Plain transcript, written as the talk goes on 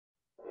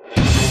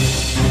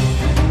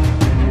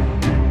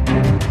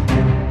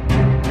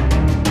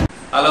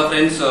Hello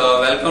friends,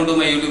 welcome to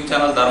my YouTube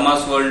channel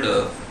Dharma's world.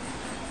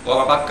 ఒక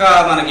పక్క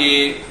మనకి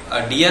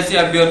డిఎస్సి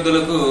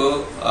అభ్యర్థులకు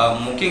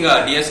ముఖ్యంగా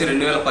డిఎస్సి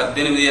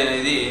 2018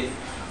 అనేది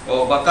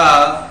ఒక పక్క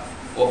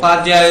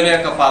ఉపాధ్యాయుల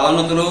యొక్క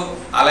పదోన్నతులు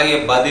అలాగే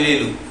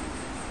బదిలీలు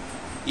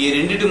ఈ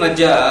రెండింటి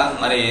మధ్య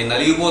మరి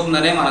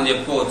నలిగిపోతుందనే మనం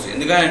చెప్పుకోవచ్చు.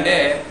 ఎందుకంటే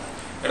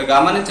ఇక్కడ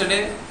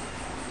గమనించండి,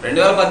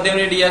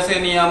 2018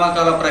 డిఎస్సి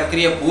నియామకాల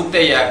ప్రక్రియ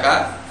పూర్తయ్యాక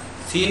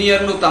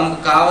సీనియర్లు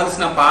తమకు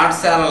కావలసిన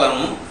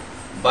పాఠశాలలను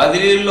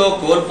బదిలీల్లో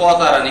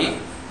కోల్పోతారని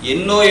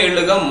ఎన్నో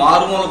ఏళ్లుగా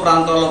మారుమూల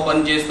ప్రాంతాల్లో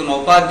పనిచేస్తున్న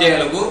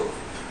ఉపాధ్యాయులకు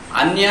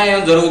అన్యాయం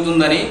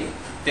జరుగుతుందని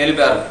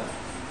తెలిపారు.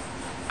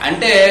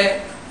 అంటే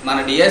మన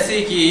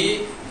డిఎస్సికి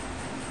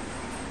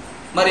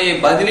మరి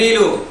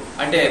బదిలీలు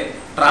అంటే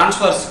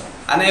ట్రాన్స్ఫర్స్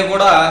అనేవి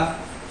కూడా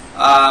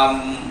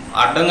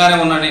అడ్డంగానే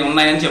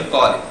ఉన్నాయని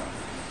చెప్పుకోవాలి.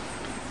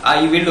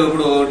 వీళ్ళు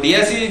ఇప్పుడు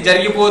డిఎస్సి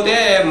జరిగిపోతే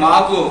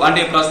మాకు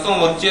అంటే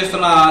ప్రస్తుతం వర్క్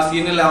చేస్తున్న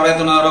సీనియర్లు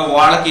ఎవరైతే ఉన్నారో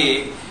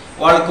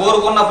వాళ్ళు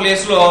కోరుకున్న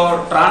ప్లేస్లో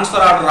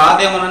ట్రాన్స్ఫర్ ఆర్డర్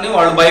రాదేమోనని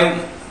వాళ్ళు భయం.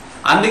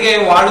 అందుకే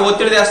వాళ్ళు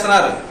ఒత్తిడి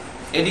తెస్తున్నారు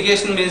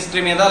ఎడ్యుకేషన్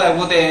మినిస్ట్రీ మీద,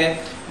 లేకపోతే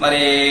మరి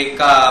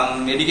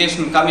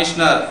education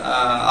commissioner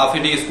of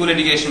school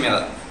education మీద.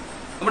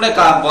 ఇప్పుడు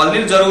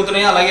బదిలీలు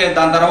జరుగుతున్నాయి, అలాగే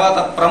దాని తర్వాత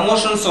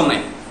ప్రమోషన్స్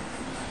ఉన్నాయి.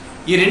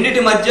 ఈ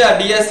రెండింటి మధ్య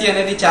డిఎస్సి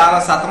అనేది చాలా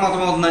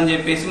సతమతమవుతుందని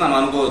చెప్పేసి మనం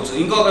అనుకోవచ్చు.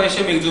 ఇంకొక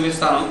విషయం మీకు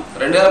చూపిస్తాను.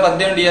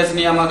 2018 డిఎస్సి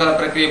నియామకాల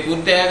ప్రక్రియ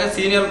పూర్తయ్యాక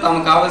సీనియర్లు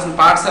తమకు కావాల్సిన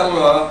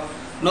పాఠశాలలో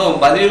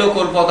బదిలీలో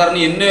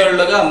కోల్పోతారని ఎన్నో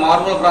ఏళ్లుగా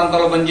మారుమూల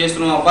ప్రాంతాల్లో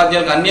పనిచేస్తున్న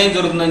ఉపాధ్యాయులకు అన్యాయం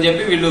జరుగుతుందని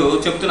చెప్పి వీళ్ళు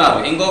చెప్తున్నారు.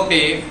 ఇంకొకటి,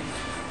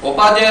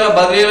 ఉపాధ్యాయుల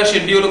బదిలీల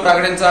షెడ్యూల్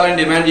ప్రకటించాలని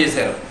డిమాండ్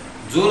చేశారు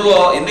జూన్లో.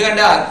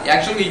 ఎందుకంటే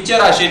యాక్చువల్గా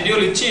ఇచ్చారు, ఆ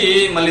షెడ్యూల్ ఇచ్చి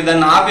మళ్ళీ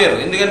దాన్ని ఆపారు.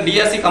 ఎందుకంటే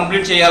డిఎస్సి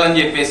కంప్లీట్ చేయాలని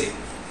చెప్పేసి.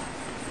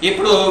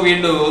 ఇప్పుడు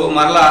వీళ్ళు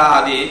మరలా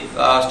అది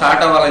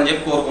స్టార్ట్ అవ్వాలని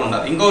చెప్పి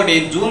కోరుకుంటున్నారు. ఇంకొకటి,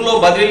 జూన్లో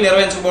బదిలీలు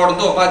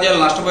నిర్వహించకపోవడంతో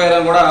ఉపాధ్యాయులు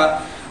నష్టపోయారని కూడా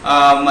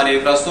మరి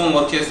ప్రస్తుతం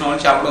వర్క్ చేసిన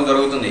వాళ్ళు చెప్పడం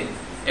జరుగుతుంది.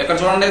 ఇక్కడ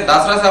చూడండి,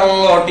 దసరా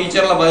సెలవుల్లో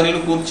టీచర్ల బదిలీలు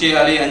పూర్తి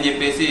చేయాలి అని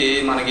చెప్పేసి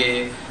మనకి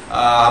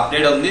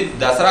అప్డేట్ ఉంది.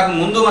 దసరాకు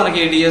ముందు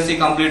మనకి డిఎస్సి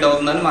కంప్లీట్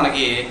అవుతుందని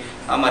మనకి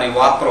మరి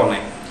వార్తలు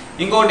ఉన్నాయి.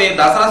 ఇంకోటి,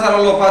 దసరా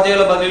సెలవుల్లో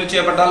ఉపాధ్యాయుల బదిలీలు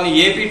చేపట్టాలని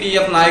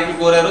ఏపీటీఎఫ్ నాయకులు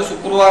కోరారు.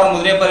 శుక్రవారం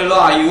ముదినేపల్లిలో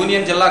ఆ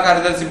యూనియన్ జిల్లా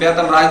కార్యదర్శి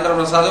బేతల రాజేంద్ర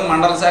ప్రసాద్,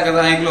 మండల శాఖ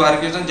నాయకులు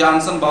Harikrishna,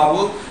 Johnson Babu,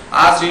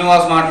 are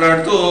Srinivas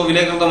మాట్లాడుతూ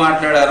విలేకరులతో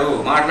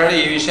మాట్లాడి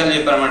ఈ విషయాలు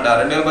చెప్పారన్నమాట.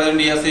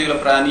 2018 డిఎస్సి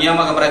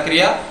నియామక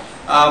ప్రక్రియ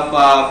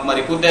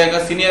మరి పూర్తయ్యాక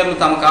సీనియర్లు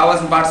తమకు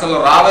కావాల్సిన పాఠశాలలో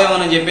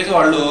రావేమని చెప్పేసి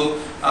వాళ్ళు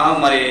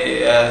మరి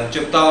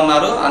చెప్తా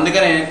ఉన్నారు.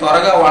 అందుకనే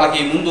త్వరగా వాళ్ళకి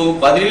ముందు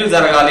బదిలీలు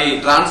జరగాలి,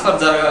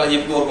 ట్రాన్స్ఫర్ జరగాలి అని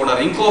చెప్పి కోరుకుంటారు.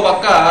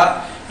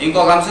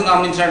 ఇంకొక అంశం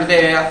గమనించినట్లయితే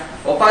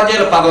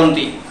ఉపాధ్యాయుల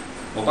పదోన్నతి,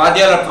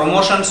 ఉపాధ్యాయుల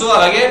ప్రమోషన్స్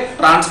అలాగే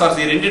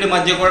ట్రాన్స్ఫర్స్ ఈ రెండింటి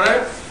మధ్య కూడా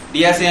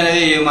డిఎస్సి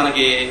అనేది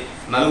మనకి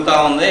నలుగుతా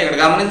ఉంది. ఇక్కడ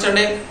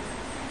గమనించండి,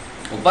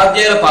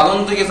 ఉపాధ్యాయుల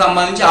పదోన్నతికి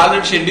సంబంధించి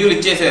ఆల్రెడీ షెడ్యూల్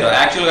ఇచ్చేసారు.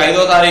 యాక్చువల్గా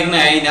 5వ తారీఖున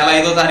ఈ నెల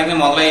 5వ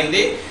తారీఖున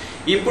మొదలైంది.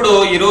 ఇప్పుడు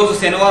ఈరోజు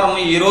శనివారం,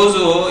 ఈరోజు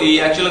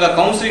యాక్చువల్గా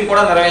కౌన్సిలింగ్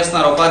కూడా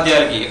నిర్వహిస్తున్నారు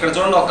ఉపాధ్యాయులకి. ఇక్కడ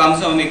చూడండి, ఒక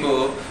అంశం మీకు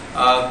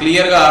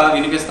క్లియర్గా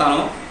వినిపిస్తాను.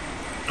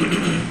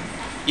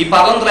 ఈ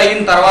పదోన్నతులు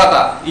అయిన తర్వాత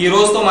ఈ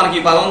రోజుతో మనకి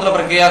ఈ పదోన్నతుల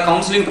ప్రక్రియ,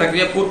 కౌన్సిలింగ్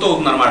ప్రక్రియ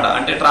పూర్తవుతుంది అనమాట.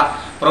 అంటే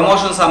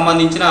ప్రమోషన్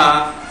సంబంధించిన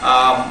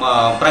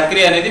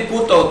ప్రక్రియ అనేది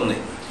పూర్తవుతుంది.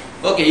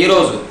 ఓకే, ఈ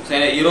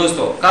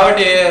రోజుతో.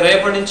 కాబట్టి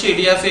రేపటి నుంచి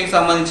డిఎస్సికి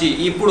సంబంధించి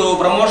ఇప్పుడు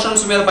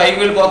ప్రమోషన్స్ మీద పైకి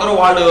వెళ్ళిపోతారు.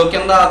 వాళ్ళు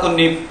కింద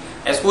కొన్ని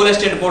స్కూల్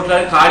అసిస్టెంట్ పోస్టులు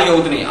ఖాళీ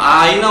అవుతున్నాయి.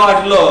 అయిన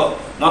వాటిలో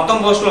మొత్తం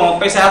పోస్టులు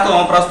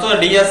 30% ప్రస్తుత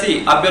డిఎస్సి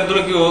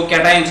అభ్యర్థులకు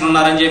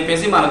కేటాయించనున్నారని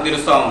చెప్పేసి మనకు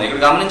తెలుస్తూ ఉంది. ఇక్కడ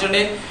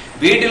గమనించండి,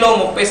 వీటిలో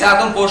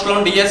 30%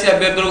 పోస్టులను డిఎస్సి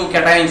అభ్యర్థులకు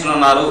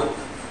కేటాయించనున్నారు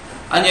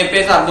అని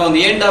చెప్పేసి అర్థం ఉంది.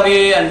 ఏంటి అవి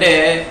అంటే,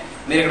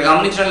 మీరు ఇక్కడ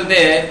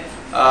గమనించినట్లయితే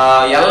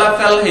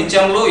ఎల్ఎఫ్ఎల్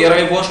హెచ్ఎంలు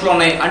 20 పోస్టులు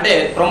ఉన్నాయి. అంటే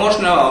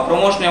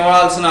ప్రమోషన్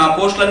ఇవ్వాల్సిన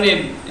పోస్టులన్నీ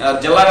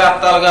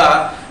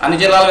అన్ని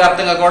జిల్లాల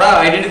వ్యాప్తంగా కూడా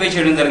ఐడెంటిఫై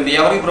చేయడం జరిగింది.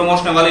 ఎవరికి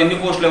ప్రమోషన్ ఇవ్వాలి, ఎన్ని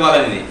పోస్టులు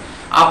ఇవ్వాలనేది.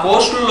 ఆ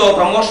పోస్టుల్లో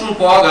ప్రమోషన్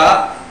పోగా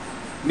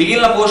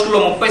మిగిలిన పోస్టుల్లో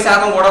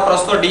 30% కూడా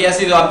ప్రస్తుతం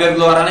డిఎస్సి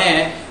అభ్యర్థుల ద్వారానే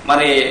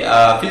మరి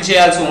ఫిల్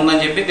చేయాల్సి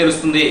ఉందని చెప్పి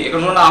తెలుస్తుంది. ఇక్కడ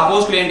చూడండి, ఆ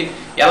పోస్టులు ఏంటి?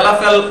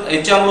 ఎల్ఎఫ్ఎల్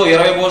హెచ్ఎంలు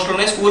 20 పోస్టులు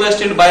ఉన్నాయి. School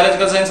assistant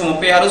biological science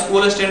 36,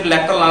 school assistant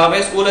లెక్కలు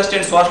 40, స్కూల్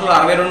అసిస్టెంట్ సోషల్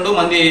 62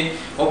 మంది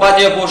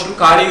ఉపాధ్యాయ పోస్టులు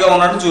ఖాళీగా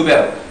ఉన్నట్టు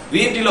చూపారు.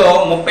 వీటిలో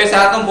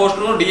 30%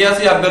 పోస్టులను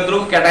డిఎస్సి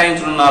అభ్యర్థులకు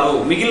కేటాయించనున్నారు.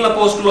 మిగిలిన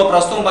పోస్టుల్లో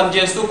ప్రస్తుతం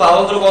పనిచేస్తూ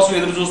పదోన్నతుల కోసం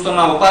ఎదురు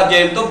చూస్తున్న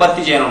ఉపాధ్యాయులతో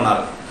భర్తీ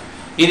చేయనున్నారు.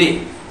 ఇది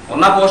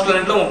ఉన్న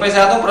పోస్టులన్నింటిలో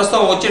 30%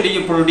 ప్రస్తుతం వచ్చే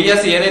ఇప్పుడు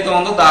డిఎస్సి ఏదైతే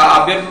ఉందో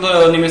అభ్యర్థులతో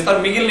నియమిస్తారు.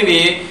 మిగిలినవి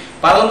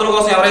పదోన్నతుల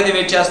కోసం ఎవరైతే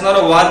వెయిట్ చేస్తున్నారో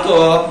వారితో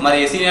మరి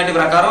సీనియారిటీ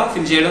ప్రకారం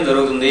ఫిల్ చేయడం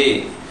జరుగుతుంది.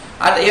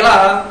 అది ఇలా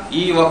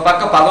ఈ ఒక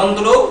పక్క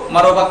పదోన్నతులు,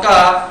 మరో పక్క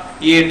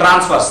ఈ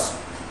ట్రాన్స్ఫర్స్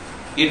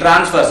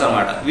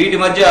అన్నమాట. వీటి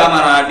మధ్య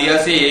మన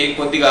డిఎస్సి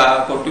కొద్దిగా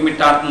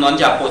కొట్టుమిట్టాడుతుందో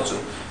అని చెప్పవచ్చు.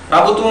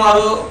 ప్రభుత్వం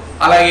వారు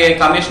అలాగే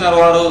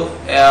కమిషనర్ వారు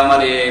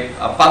మరి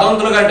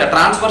పదోన్నతుల కంటే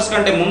ట్రాన్స్ఫర్స్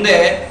కంటే ముందే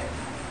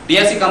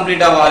డిఎస్సి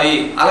కంప్లీట్ అవ్వాలి.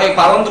 అలాగే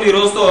పదోన్నతులు ఈ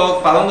రోజుతో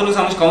పదోన్నతులకు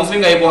సంబంధించి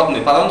కౌన్సిలింగ్ అయిపోతుంది.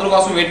 పదోన్నతుల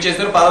కోసం వెయిట్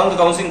చేస్తారు, పదోన్నతుల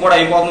కౌన్సిలింగ్ కూడా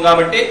అయిపోతుంది.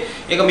 కాబట్టి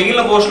ఇక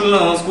మిగిలిన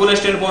పోస్టులను స్కూల్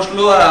అసిస్టెంట్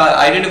పోస్టులు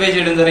ఐడెంటిఫై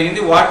చేయడం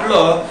జరిగింది.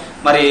 వాటిలో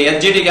మరి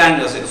ఎస్జిటి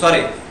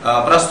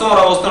ప్రస్తుతం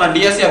వస్తున్న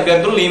డిఎస్సి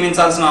అభ్యర్థులు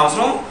నియమించాల్సిన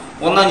అవసరం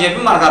ఉందని చెప్పి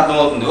మనకు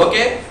అర్థమవుతుంది.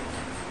 ఓకే,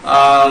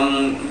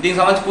 దీనికి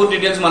సంబంధించి పూర్తి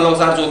డీటెయిల్స్ మళ్ళీ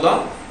ఒకసారి చూద్దాం.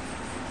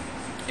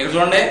 ఇక్కడ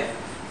చూడండి,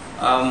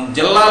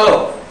 జిల్లాలో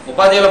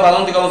ఉపాధ్యాయుల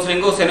పదోన్నతి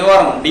కౌన్సిలింగ్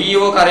శనివారం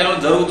డిఈఓ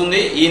కార్యాలయంలో జరుగుతుంది.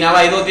 ఈ నెల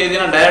 5వ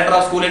తేదీన డైరెక్టర్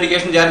ఆఫ్ స్కూల్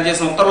ఎడ్యుకేషన్ జారీ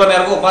చేసిన ఉత్తర్వుల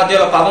మేరకు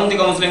ఉపాధ్యాయుల పదోన్నతి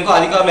కౌన్సిలింగ్ కు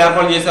అధికారులు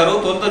ఏర్పాటు చేశారు.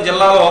 తొలుత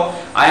జిల్లాలో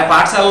ఆయా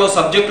పాఠశాలలో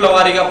సబ్జెక్టుల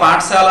వారీగా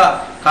పాఠశాల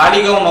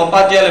ఖాళీగా ఉన్న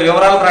ఉపాధ్యాయుల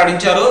వివరాలు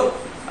ప్రకటించారు.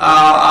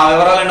 ఆ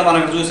వివరాలను మనం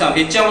ఇక్కడ చూసాం.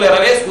 హెచ్ఎంలు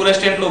 20, స్కూల్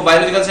అసిస్టెంట్లు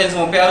బయాలజికల్ సైన్స్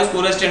 36,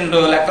 స్కూల్ అసిస్టెంట్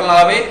లెక్కలు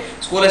 40,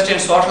 స్కూల్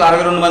అసిస్టెంట్ సోషల్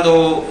 62 మంది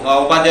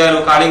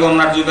ఉపాధ్యాయులు ఖాళీగా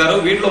ఉన్నట్టు చూపారు.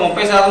 వీటిలో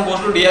 30%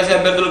 పోస్టులు డిఎస్సి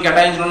అభ్యర్థులు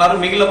కేటాయించనున్నారు.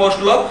 మిగిలిన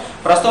పోస్టుల్లో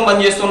ప్రస్తుతం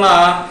పనిచేస్తున్న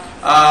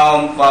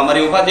మరి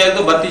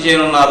ఉపాధ్యాయులతో భర్తీ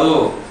చేయనున్నారు.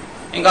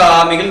 ఇంకా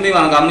మిగిలింది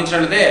మనం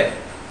గమనించినట్లయితే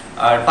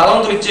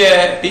పదోన్నతులు ఇచ్చే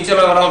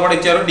టీచర్ల వివరాలు కూడా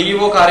ఇచ్చారు.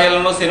 డిఈఓ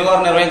కార్యాలయంలో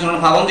శనివారం నిర్వహించిన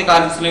పదోన్నతి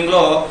కౌన్సిలింగ్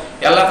లో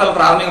ఎల్ఎఫ్ఎల్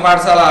ప్రాథమిక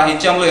పాఠశాల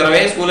హెచ్ఎంలు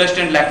 20, స్కూల్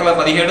అసిస్టెంట్ లెక్కలు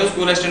 17,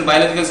 school assistant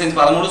biological science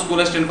 13,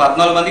 school assistant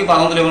 14 మందికి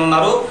పదోన్నతులు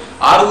ఇవ్వనున్నారు.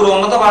 6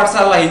 ఉన్నత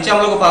పాఠశాలల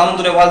హెచ్ఎంలకు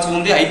పదోన్నతులు ఇవ్వాల్సి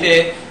ఉంది. అయితే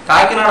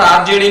కాకినాడ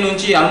ఆర్జేడీ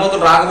నుంచి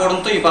అనుమతులు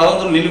రాకపోవడంతో ఈ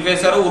పదోన్నతులు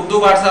నిలిపివేశారు. ఉర్దూ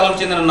పాఠశాలకు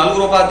చెందిన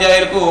 4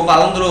 ఉపాధ్యాయులకు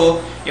పదోన్నతులు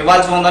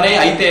ఇవ్వాల్సి ఉందని,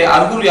 అయితే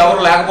అర్హులు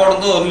ఎవరు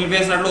లేకపోవడంతో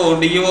నిలిపేసినట్లు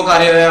డిఈఓ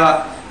కార్యాలయ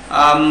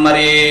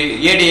మరి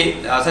ఏడి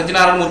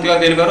సత్యనారాయణమూర్తి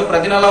గారు తెలిపారు.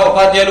 ప్రతి నెల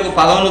ఉపాధ్యాయులకు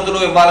పదోన్నతులు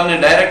ఇవ్వాలని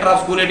డైరెక్టర్ ఆఫ్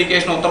స్కూల్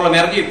ఎడ్యుకేషన్ ఉత్తర్వుల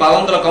మేరకు ఈ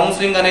పదోన్నతుల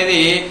కౌన్సిలింగ్ అనేది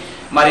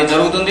మరి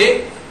జరుగుతుంది.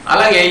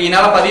 అలాగే ఈ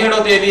నెల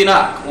 17వ తేదీన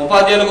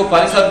ఉపాధ్యాయులకు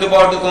పని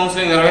సర్దుబాటు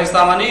కౌన్సిలింగ్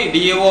నిర్వహిస్తామని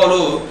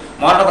డిఈఓలు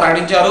మొదట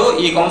ప్రకటించారు.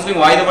 ఈ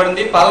కౌన్సిలింగ్ వాయిదా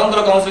పడింది.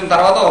 పదోన్నతుల కౌన్సిలింగ్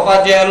తర్వాత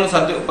ఉపాధ్యాయులను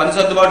పని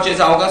సర్దుబాటు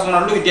చేసే అవకాశం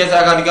ఉన్నట్లు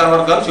విద్యాశాఖ అధికార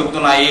వర్గాలు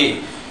చెబుతున్నాయి.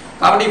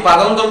 కాబట్టి ఈ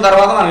పదోన్నతుల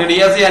తర్వాత మనకి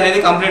డిఎస్సి అనేది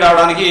కంప్లీట్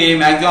అవడానికి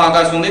మాక్సిమం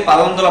అవకాశం ఉంది.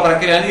 పదోన్నతుల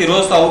ప్రక్రియ అనేది ఈ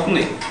రోజుతో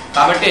అవుతుంది.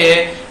 కాబట్టి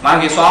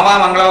మనకి సోమ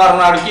మంగళవారం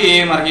నాటికి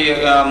మనకి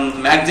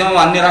మాక్సిమం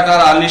అన్ని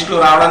రకాల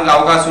లిస్టులు రావడానికి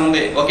అవకాశం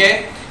ఉంది. Okay,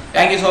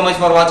 thank you so much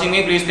for watching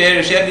me. Please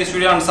share this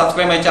video and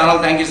subscribe my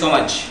channel. Thank you so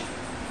much.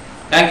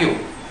 Thank you.